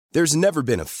There's never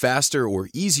been a faster or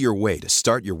easier way to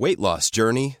start your weight loss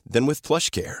journey than with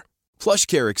PlushCare.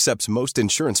 PlushCare accepts most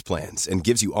insurance plans and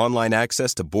gives you online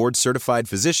access to board-certified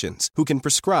physicians who can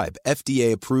prescribe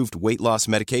FDA-approved weight loss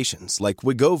medications like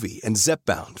Wegovy and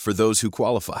Zepbound for those who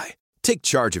qualify. Take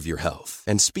charge of your health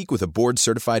and speak with a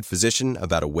board-certified physician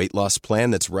about a weight loss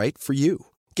plan that's right for you.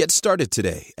 Get started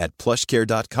today at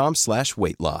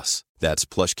plushcare.com/weight-loss. That's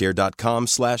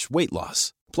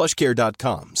plushcare.com/weight-loss.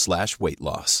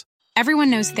 plushcare.com/weight-loss. Everyone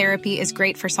knows therapy is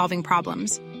great for solving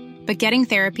problems, but getting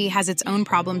therapy has its own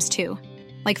problems too,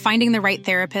 like finding the right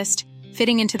therapist,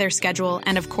 fitting into their schedule,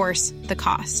 and of course, the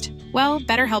cost. Well,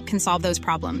 BetterHelp can solve those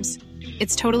problems.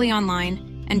 It's totally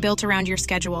online and built around your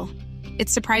schedule.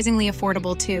 It's surprisingly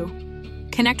affordable too.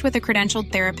 Connect with a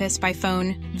credentialed therapist by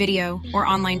phone, video, or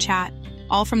online chat,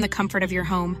 all from the comfort of your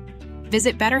home.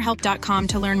 Visit BetterHelp.com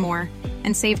to learn more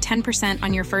and save 10%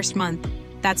 on your first month.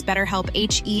 That's BetterHelp,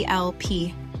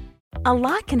 H-E-L-P. A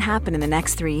lot can happen in the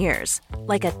next 3 years.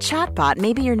 Like a chatbot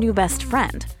may be your new best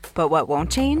friend. But what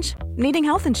won't change? Needing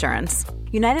health insurance.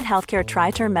 United Healthcare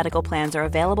Tri-Term Medical Plans are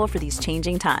available for these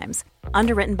changing times.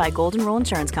 Underwritten by Golden Rule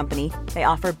Insurance Company, they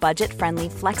offer budget-friendly,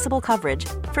 flexible coverage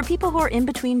for people who are in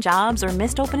between jobs or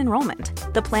missed open enrollment.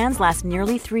 The plans last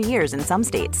nearly 3 years in some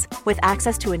states, with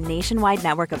access to a nationwide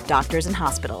network of doctors and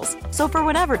hospitals. So for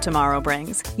whatever tomorrow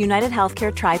brings, United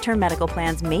Healthcare Tri-Term Medical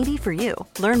Plans may be for you.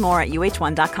 Learn more at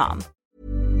uh1.com.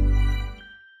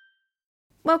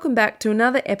 Welcome back to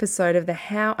another episode of the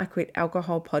How I Quit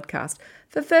Alcohol podcast.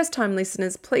 For first-time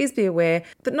listeners, please be aware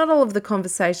that not all of the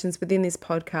conversations within this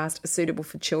podcast are suitable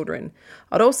for children.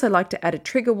 I'd also like to add a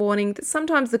trigger warning that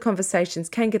sometimes the conversations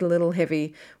can get a little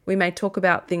heavy. We may talk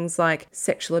about things like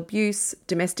sexual abuse,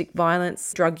 domestic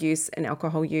violence, drug use, and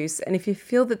alcohol use. And if you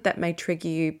feel that that may trigger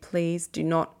you, please do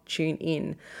not tune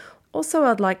in. Also,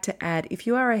 I'd like to add, if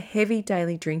you are a heavy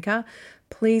daily drinker,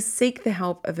 please seek the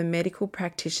help of a medical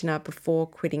practitioner before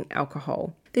quitting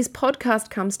alcohol. This podcast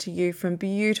comes to you from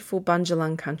beautiful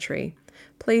Bundjalung country.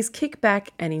 Please kick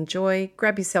back and enjoy,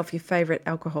 grab yourself your favourite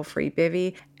alcohol-free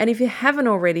bevy, and if you haven't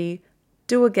already,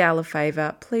 do a gal a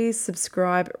favour, please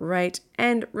subscribe, rate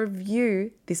and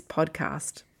review this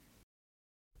podcast.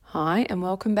 Hi and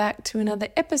welcome back to another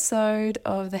episode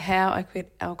of the How I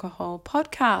Quit Alcohol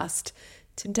podcast.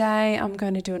 Today I'm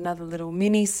going to do another little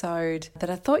mini-sode that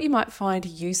I thought you might find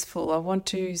useful. I want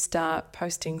to start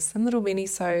posting some little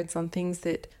mini-sodes on things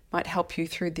that might help you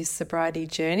through this sobriety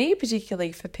journey,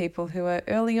 particularly for people who are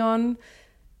early on.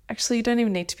 Actually, you don't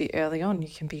even need to be early on. You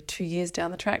can be 2 years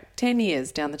down the track, 10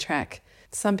 years down the track.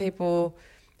 Some people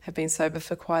have been sober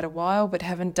for quite a while but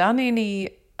haven't done any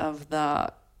of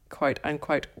the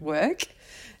quote-unquote work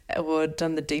or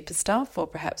done the deeper stuff or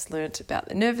perhaps learnt about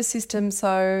the nervous system.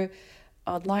 So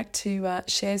I'd like to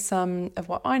share some of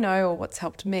what I know or what's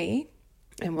helped me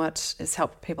and what has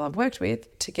helped people I've worked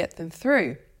with to get them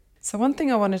through. So one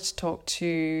thing I wanted to talk to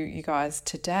you guys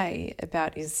today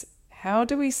about is how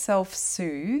do we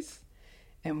self-soothe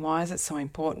and why is it so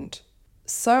important?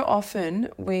 So often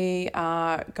we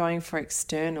are going for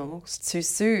externals to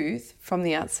soothe from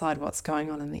the outside what's going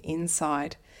on the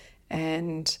inside,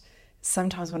 and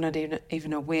sometimes we're not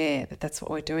even aware that that's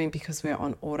what we're doing because we're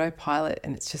on autopilot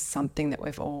and it's just something that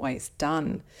we've always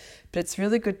done. But it's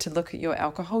really good to look at your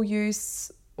alcohol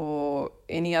use or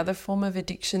any other form of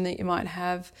addiction that you might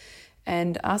have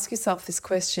and ask yourself this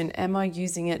question: am I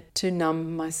using it to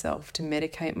numb myself, to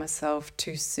medicate myself,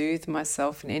 to soothe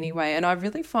myself in any way? And I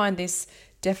really find this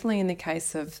definitely in the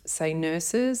case of, say,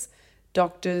 nurses,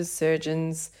 doctors,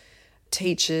 surgeons,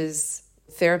 teachers,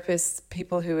 therapists,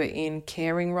 people who are in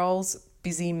caring roles,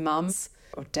 busy mums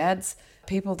or dads,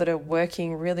 people that are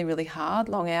working really, really hard,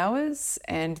 long hours,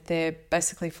 and they're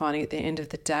basically finding at the end of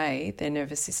the day their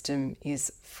nervous system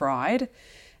is fried.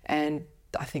 And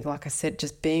I think, like I said,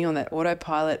 just being on that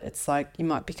autopilot, it's like you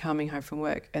might be coming home from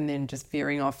work and then just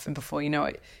veering off, and before you know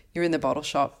it, you're in the bottle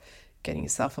shop getting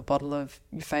yourself a bottle of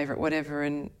your favourite whatever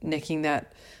and necking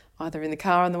that either in the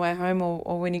car on the way home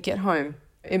or when you get home.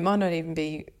 It might not even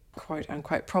be quote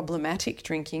unquote problematic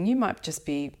drinking. You might just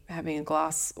be having a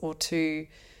glass or two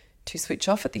to switch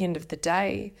off at the end of the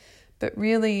day. But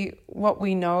really what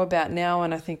we know about now,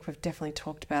 and I think we've definitely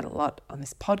talked about it a lot on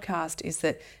this podcast, is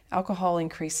that alcohol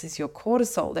increases your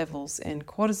cortisol levels, and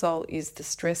cortisol is the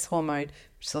stress hormone,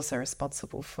 which is also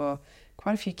responsible for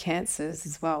quite a few cancers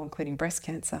as well, including breast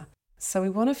cancer. So we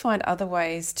want to find other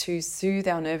ways to soothe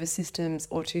our nervous systems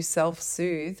or to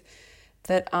self-soothe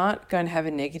that aren't going to have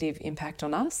a negative impact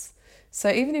on us.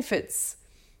 So even if it's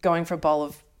going for a bowl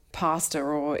of pasta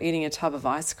or eating a tub of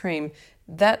ice cream,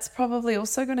 that's probably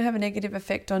also going to have a negative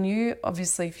effect on you.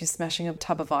 Obviously, if you're smashing a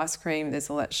tub of ice cream,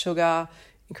 there's all that sugar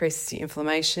increases your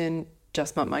inflammation,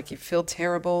 just might make you feel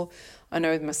terrible. I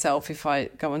know with myself, if I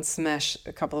go and smash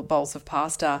a couple of bowls of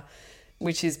pasta,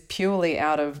 which is purely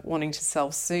out of wanting to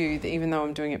self-soothe, even though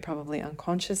I'm doing it probably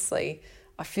unconsciously,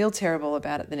 I feel terrible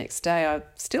about it the next day. I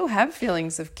still have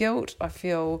feelings of guilt. I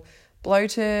feel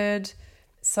bloated.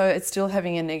 So it's still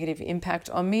having a negative impact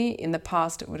on me. In the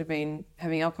past, it would have been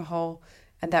having alcohol,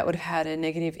 and that would have had a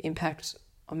negative impact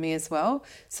on me as well.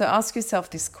 So ask yourself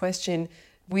this question: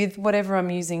 with whatever I'm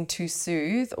using to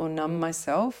soothe or numb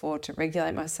myself or to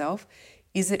regulate myself,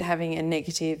 is it having a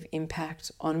negative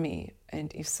impact on me?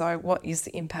 And if so, what is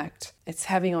the impact it's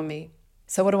having on me?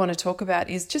 So what I want to talk about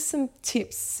is just some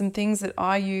tips, some things that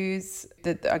I use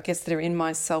that I guess that are in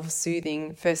my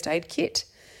self-soothing first aid kit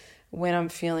when I'm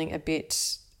feeling a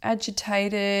bit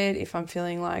agitated, if I'm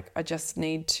feeling like I just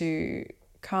need to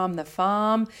calm the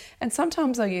farm. And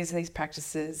sometimes I use these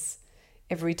practices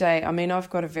every day. I mean, I've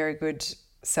got a very good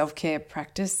self-care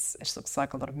practice. It looks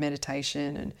like a lot of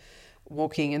meditation and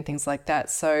walking and things like that.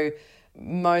 So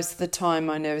most of the time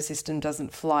my nervous system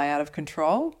doesn't fly out of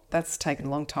control. That's taken a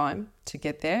long time to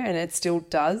get there, and it still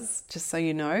does, just so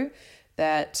you know,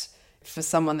 that for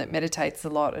someone that meditates a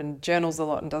lot and journals a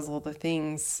lot and does all the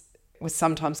things, we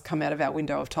sometimes come out of our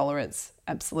window of tolerance,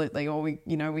 absolutely, or we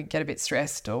get a bit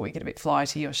stressed or we get a bit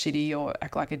flighty or shitty or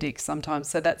act like a dick sometimes.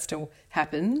 So that still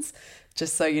happens,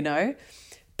 just so you know.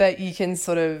 But you can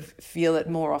sort of feel it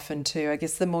more often too. I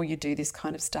guess the more you do this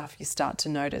kind of stuff, you start to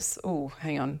notice, oh,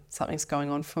 hang on, something's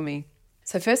going on for me.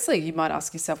 So firstly, you might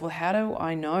ask yourself, well, how do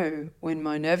I know when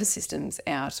my nervous system's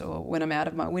out or when I'm out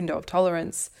of my window of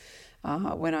tolerance,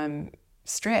 when I'm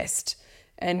stressed?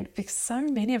 And because so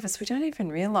many of us, we don't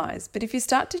even realise. But if you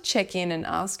start to check in and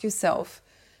ask yourself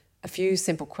a few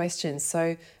simple questions.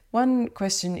 So one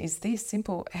question is this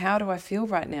simple: how do I feel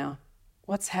right now?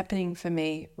 What's happening for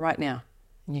me right now?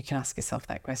 And you can ask yourself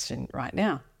that question right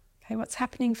now. Okay, what's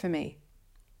happening for me?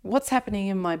 What's happening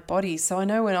in my body? So I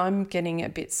know when I'm getting a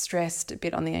bit stressed, a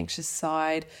bit on the anxious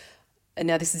side, and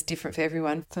now this is different for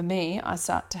everyone. For me, I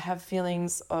start to have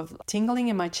feelings of tingling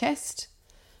in my chest.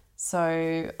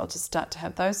 So I'll just start to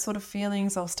have those sort of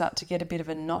feelings. I'll start to get a bit of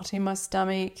a knot in my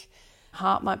stomach.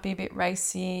 Heart might be a bit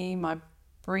racy. My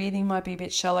breathing might be a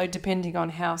bit shallow, depending on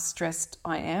how stressed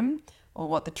I am or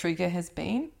what the trigger has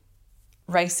been.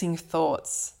 Racing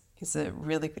thoughts is a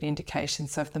really good indication.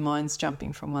 So if the mind's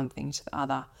jumping from one thing to the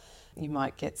other, you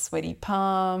might get sweaty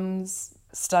palms,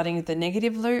 starting the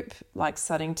negative loop, like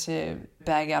starting to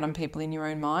bag out on people in your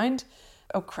own mind,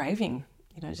 or craving.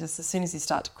 Just as soon as you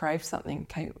start to crave something,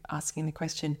 okay, asking the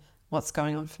question, what's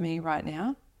going on for me right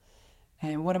now?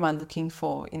 And what am I looking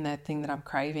for in that thing that I'm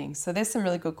craving? So there's some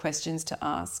really good questions to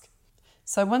ask.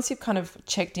 So once you've kind of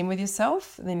checked in with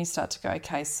yourself, then you start to go,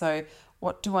 okay, so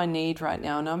what do I need right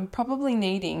now? And I'm probably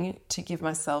needing to give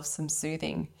myself some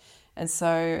soothing. And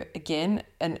so again,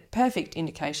 a perfect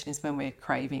indication is when we're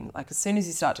craving. Like as soon as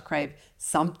you start to crave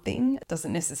something, it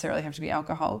doesn't necessarily have to be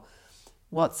alcohol.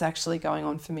 What's actually going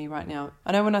on for me right now?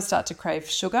 I know when I start to crave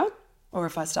sugar, or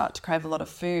if I start to crave a lot of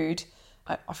food,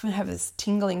 I often have this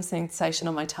tingling sensation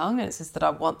on my tongue, and it's just that I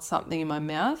want something in my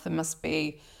mouth. It must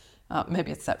be,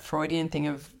 maybe it's that Freudian thing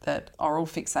of that oral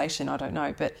fixation, I don't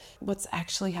know, but what's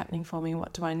actually happening for me?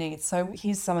 What do I need? So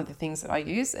here's some of the things that I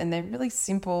use, and they're really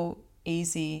simple,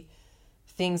 easy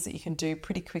things that you can do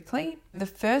pretty quickly. The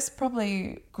first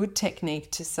probably good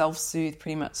technique to self-soothe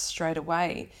pretty much straight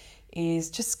away is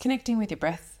just connecting with your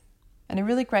breath. And a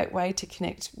really great way to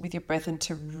connect with your breath and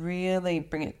to really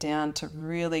bring it down, to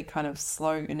really kind of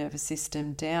slow your nervous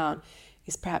system down,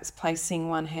 is perhaps placing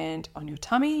one hand on your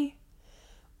tummy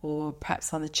or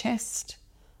perhaps on the chest.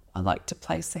 I like to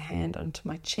place a hand onto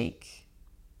my cheek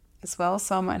as well.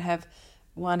 So I might have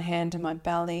one hand on my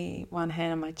belly, one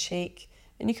hand on my cheek,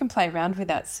 and you can play around with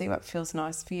that, see what feels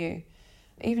nice for you.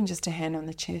 Even just a hand on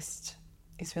the chest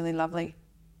is really lovely.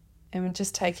 And we're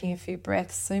just taking a few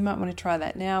breaths. So you might want to try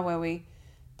that now, where we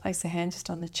place a hand just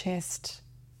on the chest,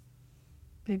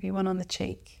 maybe one on the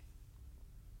cheek.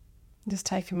 Just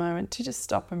take a moment to just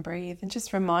stop and breathe and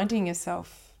just reminding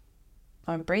yourself,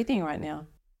 I'm breathing right now.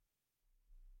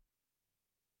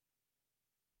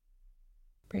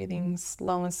 Breathing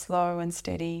long and slow and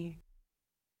steady.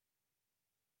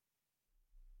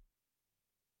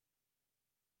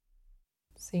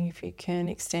 Seeing if you can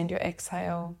extend your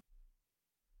exhale.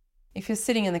 If you're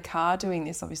sitting in the car doing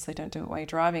this, obviously don't do it while you're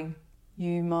driving.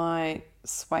 You might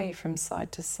sway from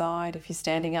side to side. If you're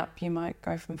standing up, you might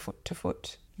go from foot to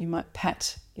foot. You might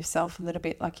pat yourself a little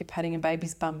bit like you're patting a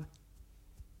baby's bum.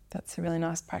 That's a really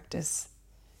nice practice.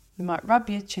 You might rub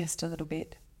your chest a little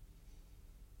bit.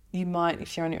 You might,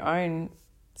 if you're on your own,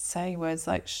 say words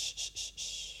like shh, shh,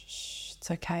 shh, shh, It's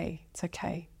okay. It's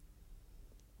okay.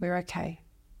 We're okay.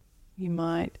 You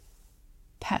might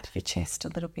pat your chest a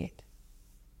little bit.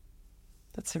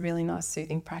 That's a really nice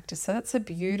soothing practice. So that's a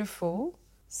beautiful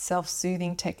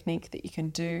self-soothing technique that you can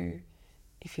do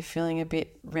if you're feeling a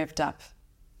bit revved up.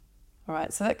 All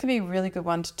right, so that could be a really good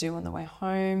one to do on the way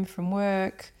home from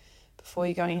work, before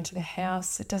you're going into the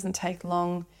house. It doesn't take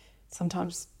long.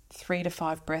 Sometimes 3 to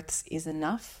 5 breaths is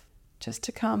enough just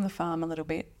to calm the farm a little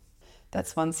bit.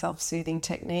 That's one self-soothing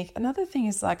technique. Another thing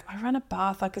is like I run a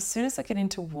bath, like as soon as I get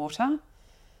into water,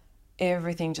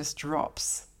 everything just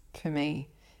drops for me.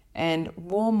 And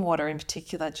warm water in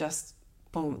particular, just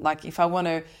boom. Like if I want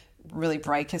to really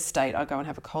break a state, I'll go and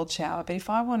have a cold shower. But if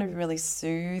I want to really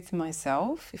soothe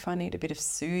myself, if I need a bit of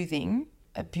soothing,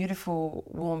 a beautiful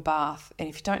warm bath. And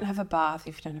if you don't have a bath,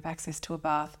 if you don't have access to a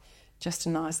bath, just a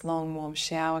nice long warm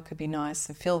shower could be nice.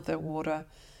 And feel the water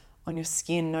on your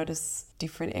skin. Notice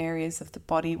different areas of the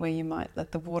body where you might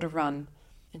let the water run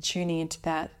and tuning into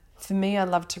that. For me, I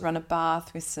love to run a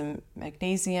bath with some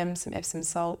magnesium, some Epsom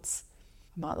salts.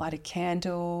 I might light a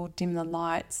candle, dim the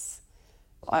lights.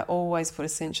 I always put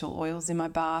essential oils in my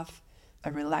bath,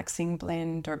 a relaxing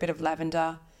blend or a bit of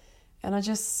lavender, and I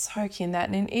just soak in that.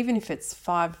 And even if it's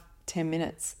 5-10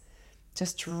 minutes,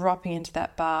 just dropping into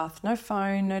that bath, no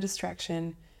phone, no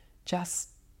distraction, just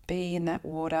be in that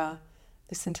water,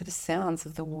 listen to the sounds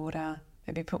of the water,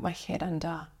 maybe put my head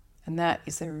under. And that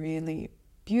is a really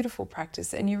beautiful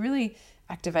practice. And you're really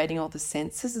activating all the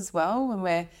senses as well, when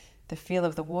we're the feel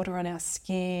of the water on our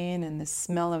skin and the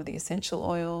smell of the essential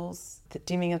oils, the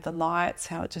dimming of the lights,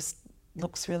 how it just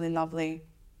looks really lovely.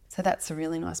 So that's a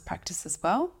really nice practice as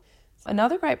well.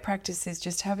 Another great practice is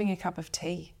just having a cup of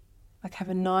tea. Like have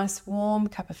a nice warm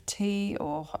cup of tea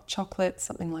or hot chocolate,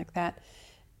 something like that,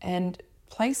 and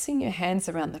placing your hands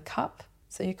around the cup.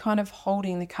 So you're kind of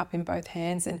holding the cup in both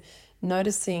hands and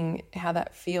noticing how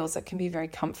that feels. It can be very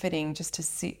comforting just to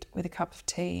sit with a cup of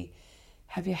tea,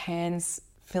 have your hands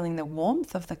feeling the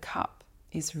warmth of the cup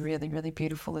is really, really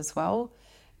beautiful as well.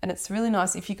 And it's really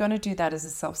nice if you're going to do that as a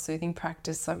self-soothing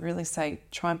practice. I really say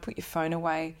try and put your phone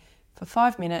away for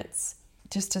 5 minutes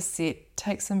just to sit,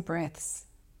 take some breaths,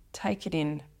 take it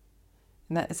in.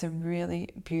 And that is a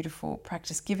really beautiful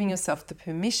practice, giving yourself the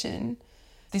permission.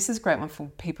 This is a great one for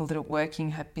people that are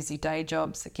working, have busy day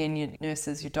jobs. Again, your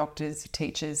nurses, your doctors, your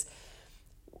teachers,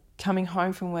 coming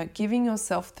home from work, giving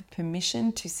yourself the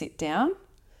permission to sit down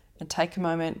and take a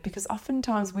moment, because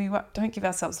oftentimes we don't give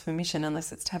ourselves permission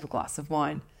unless it's to have a glass of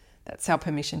wine. That's our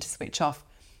permission to switch off.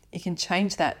 You can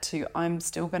change that to I'm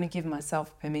still going to give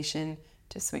myself permission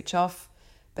to switch off,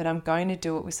 but I'm going to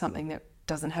do it with something that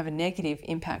doesn't have a negative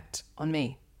impact on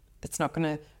me. That's not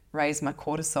going to raise my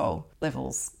cortisol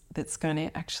levels. That's going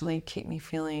to actually keep me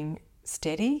feeling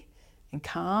steady and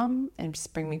calm and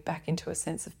just bring me back into a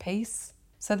sense of peace.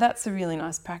 So that's a really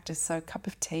nice practice. So a cup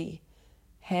of tea,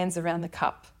 hands around the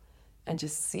cup, and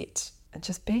just sit and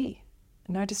just be.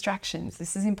 No distractions.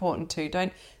 This is important too.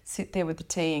 Don't sit there with the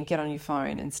tea and get on your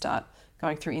phone and start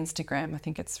going through Instagram. I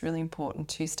think it's really important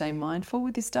to stay mindful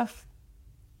with this stuff.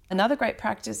 Another great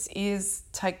practice is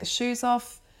take the shoes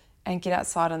off and get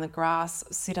outside on the grass,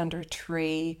 sit under a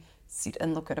tree, sit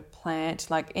and look at a plant.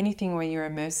 Like anything where you're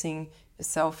immersing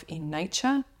yourself in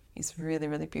nature is really,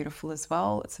 really beautiful as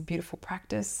well. It's a beautiful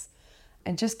practice.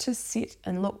 And just to sit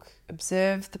and look,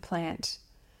 observe the plant.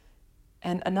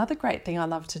 And another great thing I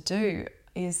love to do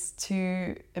is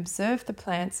to observe the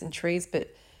plants and trees,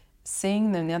 but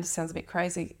seeing them, now this sounds a bit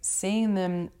crazy, seeing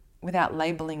them without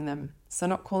labeling them. So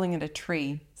not calling it a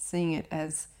tree, seeing it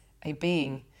as a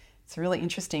being. It's really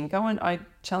interesting. I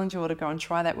challenge you all to go and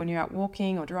try that when you're out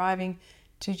walking or driving,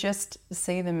 to just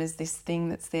see them as this thing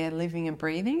that's there living and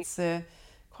breathing. It's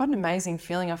quite an amazing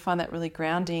feeling. I find that really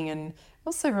grounding, and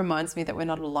also reminds me that we're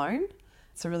not alone.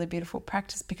 It's a really beautiful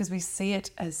practice because we see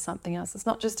it as something else. It's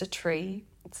not just a tree,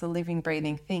 it's a living,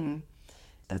 breathing thing.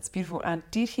 That's beautiful. I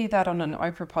did hear that on an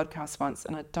Oprah podcast once,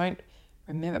 and I don't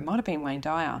remember. It might have been Wayne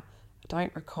Dyer. I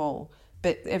don't recall.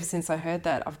 But ever since I heard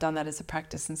that, I've done that as a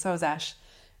practice, and so has Ash.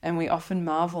 And we often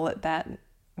marvel at that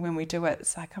when we do it.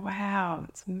 It's like, oh, wow,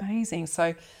 it's amazing.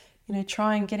 So,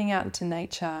 trying getting out into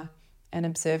nature and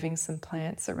observing some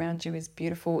plants around you is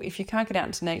beautiful. If you can't get out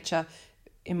into nature,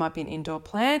 it might be an indoor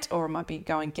plant, or it might be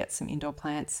go and get some indoor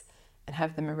plants and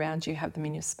have them around you, have them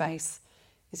in your space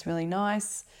is really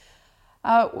nice.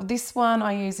 This one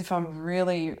I use if I'm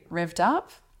really revved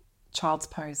up, child's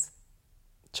pose.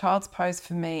 Child's pose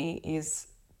for me is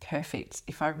perfect.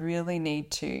 If I really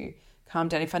need to calm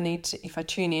down, if I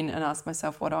tune in and ask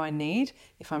myself, what do I need?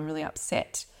 If I'm really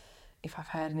upset, if I've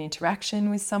had an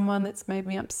interaction with someone that's made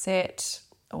me upset,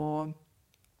 or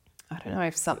I don't know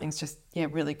if something's just,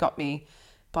 really got me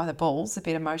by the balls a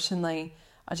bit emotionally,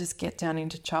 I just get down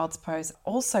into child's pose.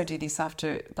 Also do this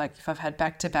after, like if I've had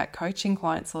back-to-back coaching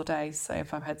clients all day, so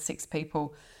if I've had 6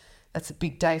 people, that's a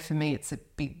big day for me. It's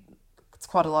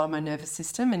quite a lot on my nervous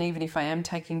system. And even if I am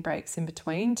taking breaks in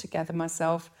between to gather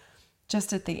myself,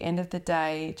 just at the end of the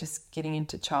day, just getting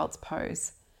into child's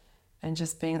pose and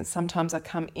just being, sometimes I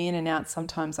come in and out,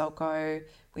 sometimes I'll go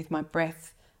with my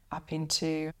breath up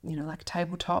into, like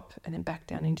tabletop and then back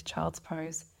down into child's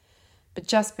pose. But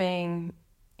just being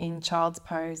in child's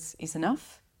pose is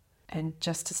enough, and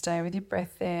just to stay with your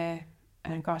breath there,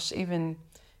 and gosh, even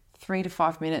 3 to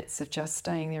 5 minutes of just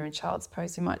staying there in child's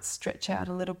pose. You might stretch out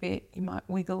a little bit, you might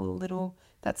wiggle a little,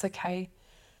 that's okay,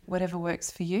 whatever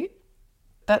works for you.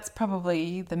 That's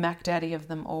probably the Mac Daddy of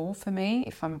them all for me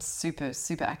if I'm super,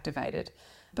 super activated.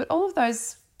 But all of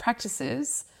those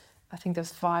practices, I think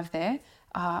there's 5 there,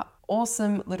 are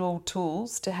awesome little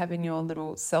tools to have in your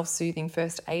little self-soothing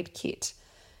first aid kit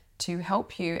to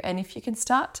help you. And if you can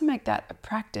start to make that a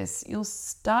practice, you'll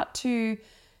start to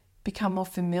become more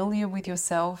familiar with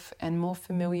yourself and more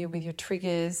familiar with your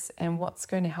triggers and what's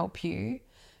going to help you,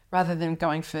 rather than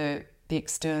going for the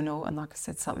external and, like I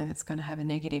said, something that's going to have a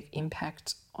negative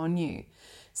impact on you.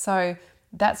 So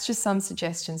that's just some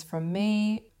suggestions from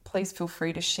me. Please feel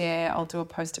free to share. I'll do a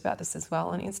post about this as well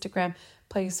on Instagram.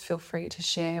 Please feel free to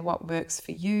share what works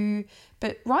for you,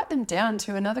 but write them down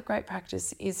too. Another great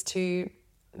practice is to,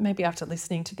 maybe after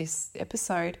listening to this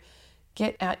episode,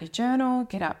 get out your journal,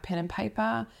 get out pen and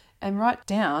paper, and write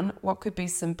down what could be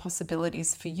some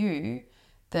possibilities for you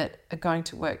that are going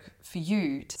to work for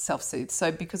you to self-soothe.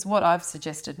 So because what I've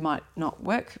suggested might not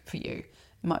work for you,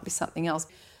 it might be something else.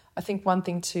 I think one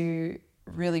thing to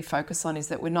really focus on is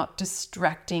that we're not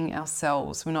distracting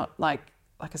ourselves. We're not like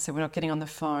I said, we're not getting on the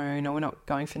phone, or we're not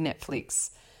going for Netflix.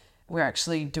 We're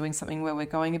actually doing something where we're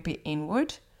going a bit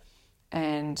inward,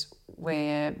 and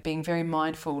we're being very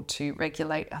mindful to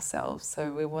regulate ourselves.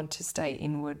 So we want to stay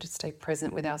inward, to stay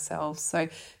present with ourselves. So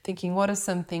thinking, what are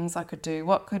some things I could do?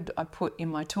 What could I put in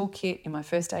my toolkit, in my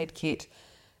first aid kit,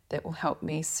 that will help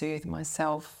me soothe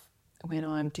myself when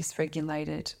I'm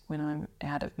dysregulated, when I'm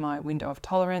out of my window of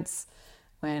tolerance,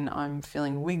 when I'm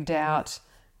feeling wigged out,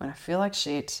 when I feel like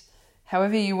shit.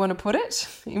 However you want to put it,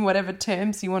 in whatever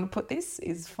terms you want to put this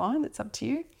is fine. It's up to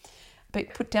you.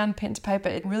 But put down pen to paper.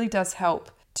 It really does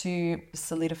help to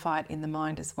solidify it in the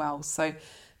mind as well. So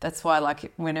that's why,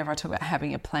 like, whenever I talk about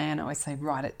having a plan, I always say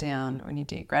write it down. When you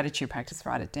do gratitude practice,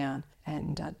 write it down.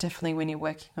 And definitely when you're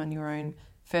working on your own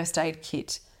first aid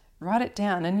kit, write it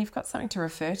down, and you've got something to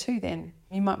refer to then.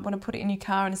 You might want to put it in your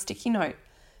car in a sticky note,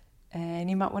 and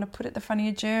you might want to put it at the front of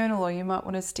your journal, or you might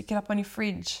want to stick it up on your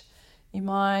fridge. You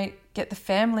might get the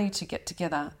family to get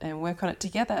together and work on it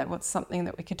together. What's something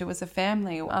that we could do as a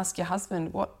family? Or ask your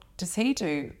husband, what does he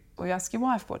do? Or you ask your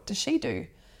wife, what does she do?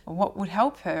 Or what would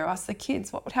help her? Ask the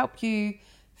kids, what would help you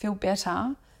feel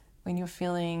better when you're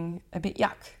feeling a bit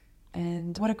yuck?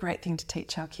 And what a great thing to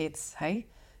teach our kids, hey?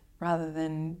 Rather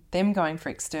than them going for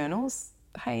externals.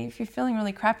 Hey, if you're feeling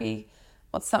really crappy,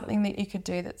 what's something that you could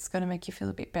do that's going to make you feel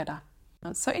a bit better?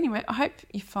 So anyway, I hope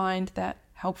you find that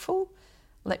helpful.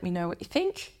 Let me know what you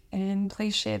think, and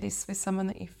please share this with someone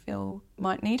that you feel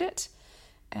might need it.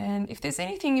 And if there's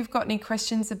anything you've got any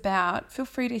questions about, feel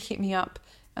free to hit me up,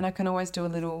 and I can always do a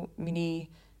little mini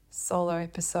solo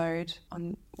episode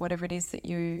on whatever it is that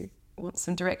you want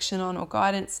some direction on or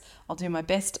guidance. I'll do my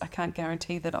best. I can't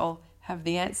guarantee that I'll have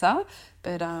the answer,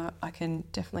 but I can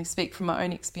definitely speak from my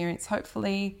own experience,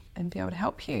 hopefully, and be able to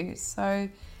help you. So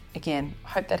again, I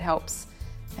hope that helps,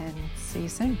 and see you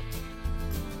soon.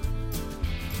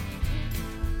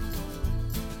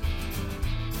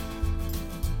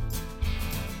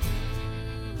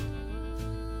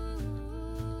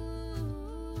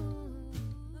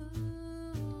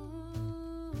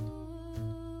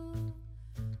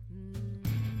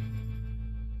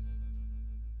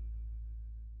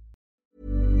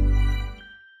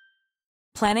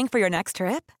 Planning for your next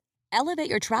trip? Elevate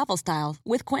your travel style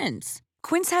with Quince.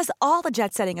 Quince has all the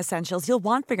jet-setting essentials you'll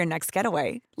want for your next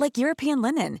getaway, like European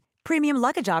linen, premium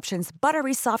luggage options,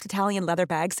 buttery soft Italian leather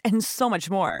bags, and so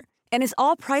much more. And is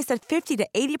all priced at 50 to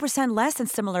 80% less than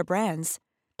similar brands.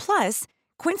 Plus,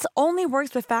 Quince only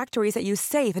works with factories that use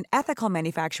safe and ethical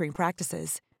manufacturing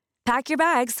practices. Pack your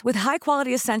bags with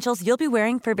high-quality essentials you'll be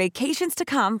wearing for vacations to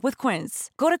come with Quince.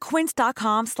 Go to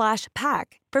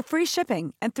quince.com/pack for free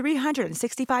shipping and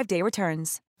 365-day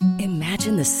returns.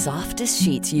 Imagine the softest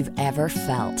sheets you've ever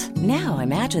felt. Now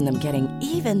imagine them getting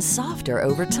even softer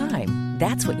over time.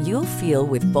 That's what you'll feel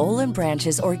with Boll &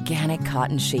 Branch's organic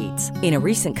cotton sheets. In a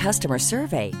recent customer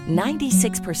survey,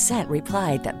 96%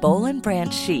 replied that Boll &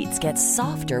 Branch sheets get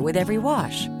softer with every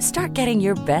wash. Start getting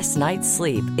your best night's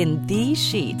sleep in these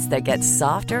sheets that get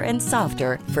softer and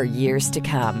softer for years to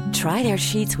come. Try their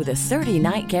sheets with a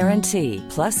 30-night guarantee.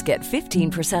 Plus, get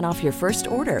 15% off your first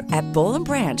order at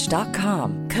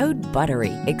bollandbranch.com. Code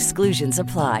BUTTERY. Exclusions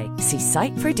apply. See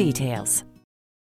site for details.